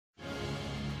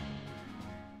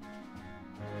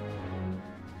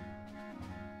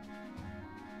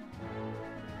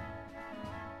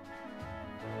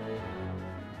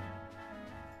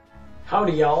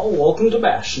Howdy y'all, welcome to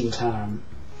Bastian time.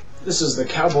 This is the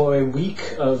cowboy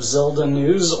week of Zelda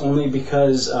news only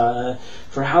because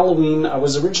for Halloween I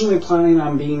was originally planning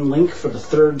on being Link for the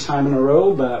third time in a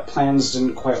row, but plans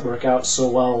didn't quite work out so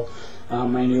well.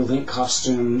 My new Link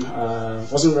costume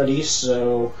wasn't ready,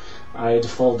 so I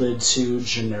defaulted to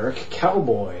generic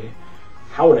cowboy.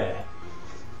 Howdy.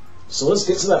 So let's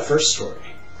get to that first story.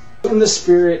 In the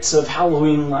spirit of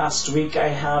Halloween last week, I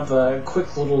have a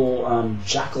quick little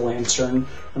jack-o'-lantern,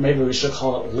 or maybe we should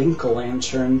call it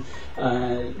Link-o'-lantern,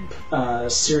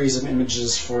 series of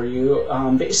images for you.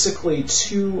 Basically,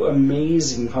 two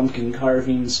amazing pumpkin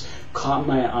carvings caught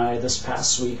my eye this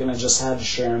past week, and I just had to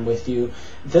share them with you.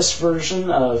 This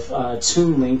version of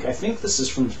Toon Link, I think this is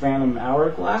from Phantom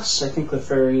Hourglass. I think the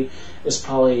fairy is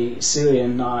probably Celia,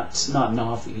 not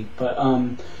Navi, but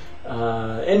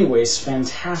anyways,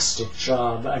 fantastic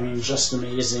job. I mean, just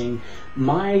amazing.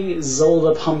 My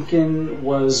Zelda pumpkin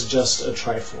was just a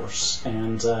Triforce,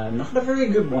 and not a very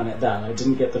good one at that. I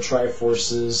didn't get the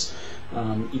Triforces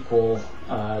equal.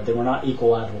 They were not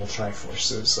equilateral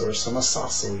Triforces. There were some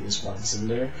isosceles ones in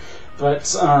there.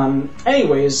 But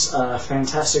anyways,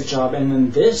 fantastic job. And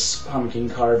then this pumpkin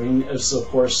carving is, of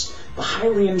course, the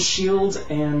Hylian Shield,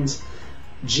 and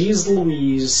geez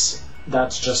Louise,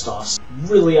 that's just awesome.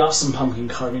 Really awesome pumpkin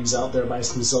carvings out there by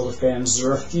some Zelda fans.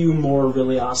 There are a few more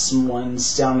really awesome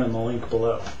ones down in the link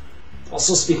below.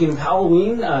 Also, speaking of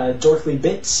Halloween, Dorkly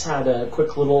Bits had a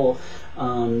quick little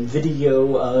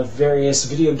video of various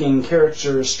video game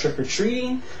characters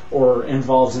trick-or-treating or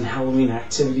involved in Halloween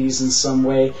activities in some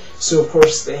way. So, of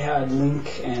course, they had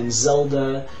Link and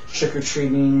Zelda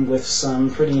trick-or-treating with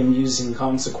some pretty amusing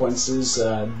consequences.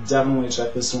 Definitely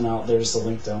check this one out. There's the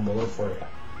link down below for you.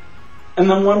 And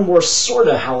then one more sort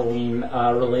of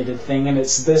Halloween-related thing, and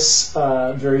it's this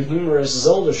very humorous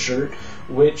Zelda shirt,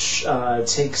 which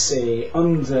takes a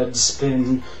undead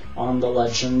spin on the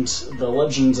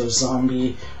legend of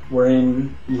Zombie,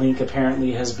 wherein Link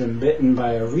apparently has been bitten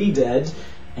by a Redead,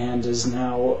 and is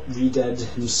now Redead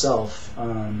himself.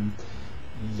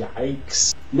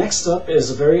 Yikes. Next up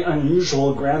is a very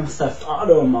unusual Grand Theft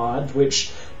Auto mod,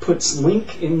 which puts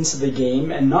Link into the game,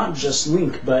 and not just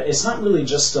Link, but it's not really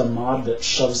just a mod that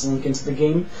shoves Link into the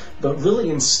game, but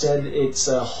really instead it's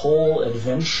a whole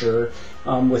adventure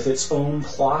with its own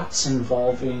plots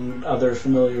involving other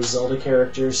familiar Zelda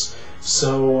characters.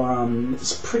 So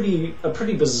it's a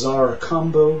pretty bizarre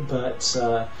combo, but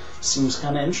seems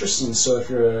kind of interesting. So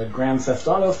if you're a Grand Theft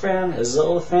Auto fan, a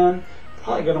Zelda fan,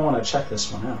 probably going to want to check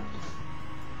this one out.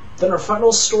 Then our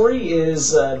final story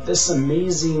is this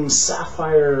amazing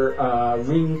sapphire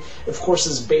ring. Of course,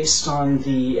 is based on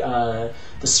the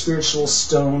spiritual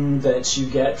stone that you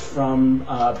get from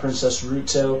Princess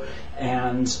Ruto,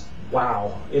 and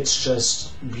wow, it's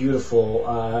just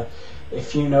beautiful.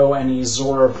 If you know any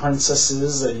Zora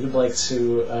princesses that you'd like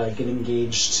to get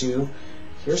engaged to,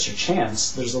 here's your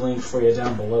chance. There's a link for you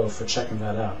down below for checking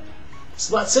that out.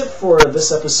 So that's it for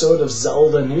this episode of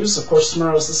Zelda News. Of course,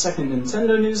 tomorrow is the second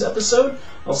Nintendo News episode.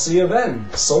 I'll see you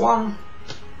then. So long.